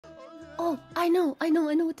Oh, I know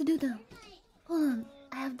what to do now. Hold on,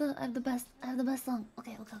 I have the best song.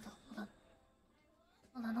 Okay, hold on.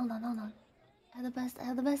 I have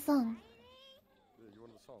the best song. Yeah, you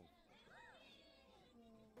wanted the song?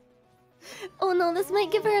 Oh no, this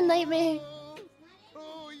might give her a nightmare.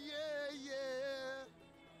 Oh yeah. Yeah.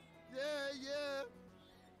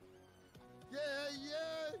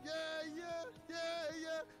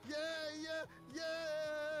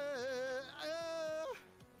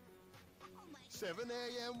 7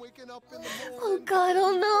 a.m. waking up in the morning. Oh god,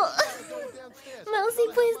 oh no. Mousy,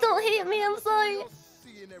 please don't hate me, I'm sorry.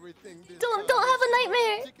 Don't have a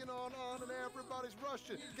nightmare. Ticking on and everybody's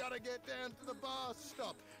rushing. Gotta get down to the bus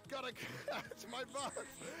stop. Gotta catch my bus.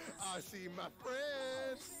 I see my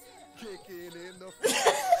friends kicking in the front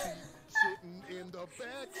seat, sitting in the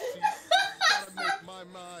back seat. Gotta make my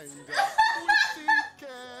mind up. Which seat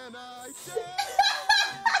can I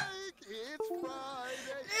take? It's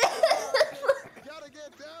Friday. Gotta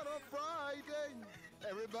get down on Friday.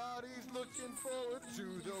 Everybody's looking forward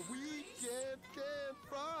to the weekend.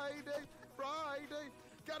 Friday.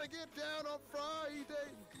 Gotta get down on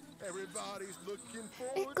Friday. Everybody's looking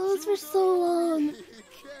forward. It goes for so long.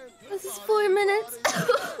 This is 4 minutes.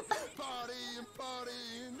 Partying.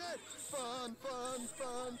 Fun.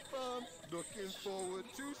 Looking forward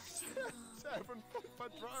to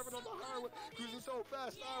 7:45 driving on the highway, cruising so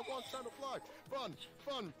fast I want time to fly.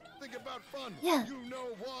 Fun. Think about fun. Yeah. You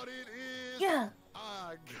know what it is. Yeah.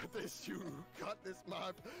 I got this. You got this.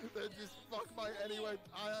 Just fuck my anyway.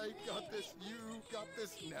 I got this. You got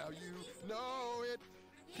this. Now you know it.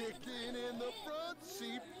 Kicking in the front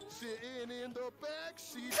seat, sitting in the back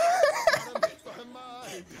seat. Gotta make my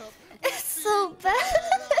mind up. It's so bad.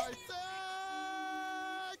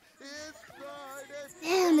 It's Friday.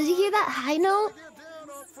 Damn, did you hear that high note? Get down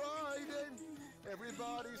on Friday.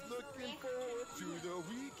 Everybody's looking forward to the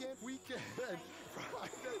weekend.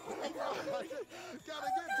 Friday. Gotta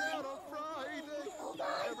get down on Friday.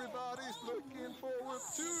 Everybody's looking forward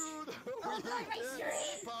to the weekend.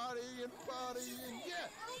 Partying, yeah.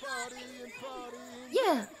 Partying.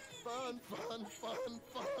 Yeah. Fun.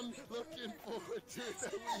 Looking forward to the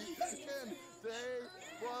weekend. Today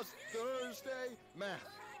was Thursday. Math.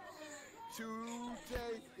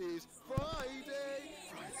 Today is Friday.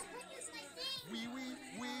 We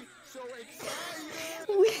so excited.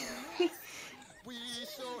 We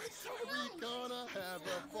so excited. We gonna have a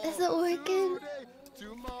ball. Is it working? Today.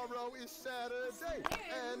 Tomorrow is Saturday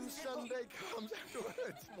and Sunday comes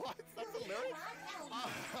afterwards. What? That's the lyrics? I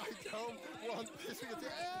don't want this to get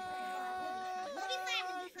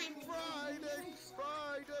Friday.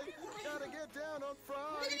 Gotta get down on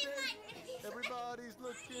Friday. Everybody's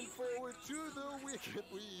looking forward to the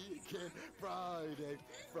weekend. Friday.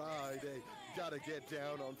 Gotta get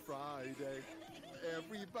down on Friday.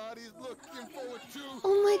 Everybody's looking forward to.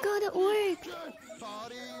 Oh my god, it worked.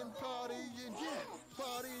 Partying, yeah.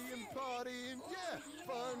 Partying, yeah.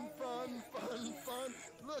 Fun.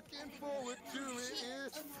 Looking forward to it.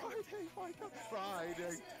 It's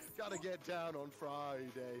Friday. Gotta get down on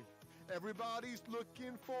Friday. Everybody's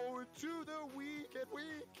looking forward to the weekend.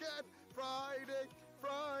 Friday.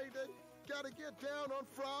 Gotta get down on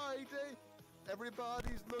Friday.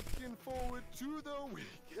 Everybody's looking forward to the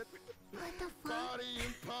weekend. What the fuck?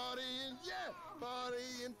 Partying, yeah.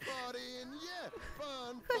 Partying, yeah.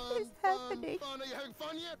 Fun. What is happening? Are you having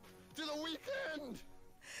fun yet? To the weekend.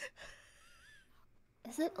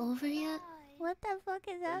 Is it over yet? What the fuck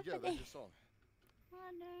is Yeah, happening? that's your song.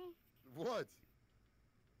 Connor. What?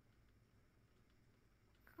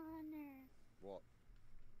 What?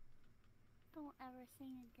 Don't ever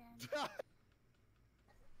sing again.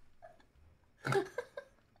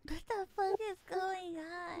 What the fuck is going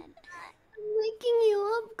on? I'm waking you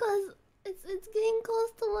up because it's getting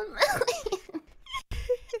close to 1 million.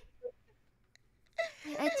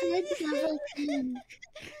 I tried several times.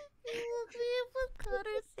 You woke me up with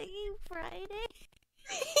Connor singing Friday?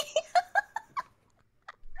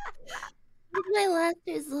 It's my last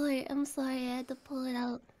resort. I'm sorry, I had to pull it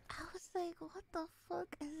out. I was like, what the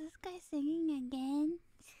fuck? Is this guy singing again?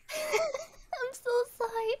 I'm so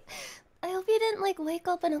sorry. I hope you didn't like wake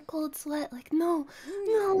up in a cold sweat. Like, no,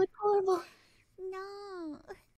 it's horrible.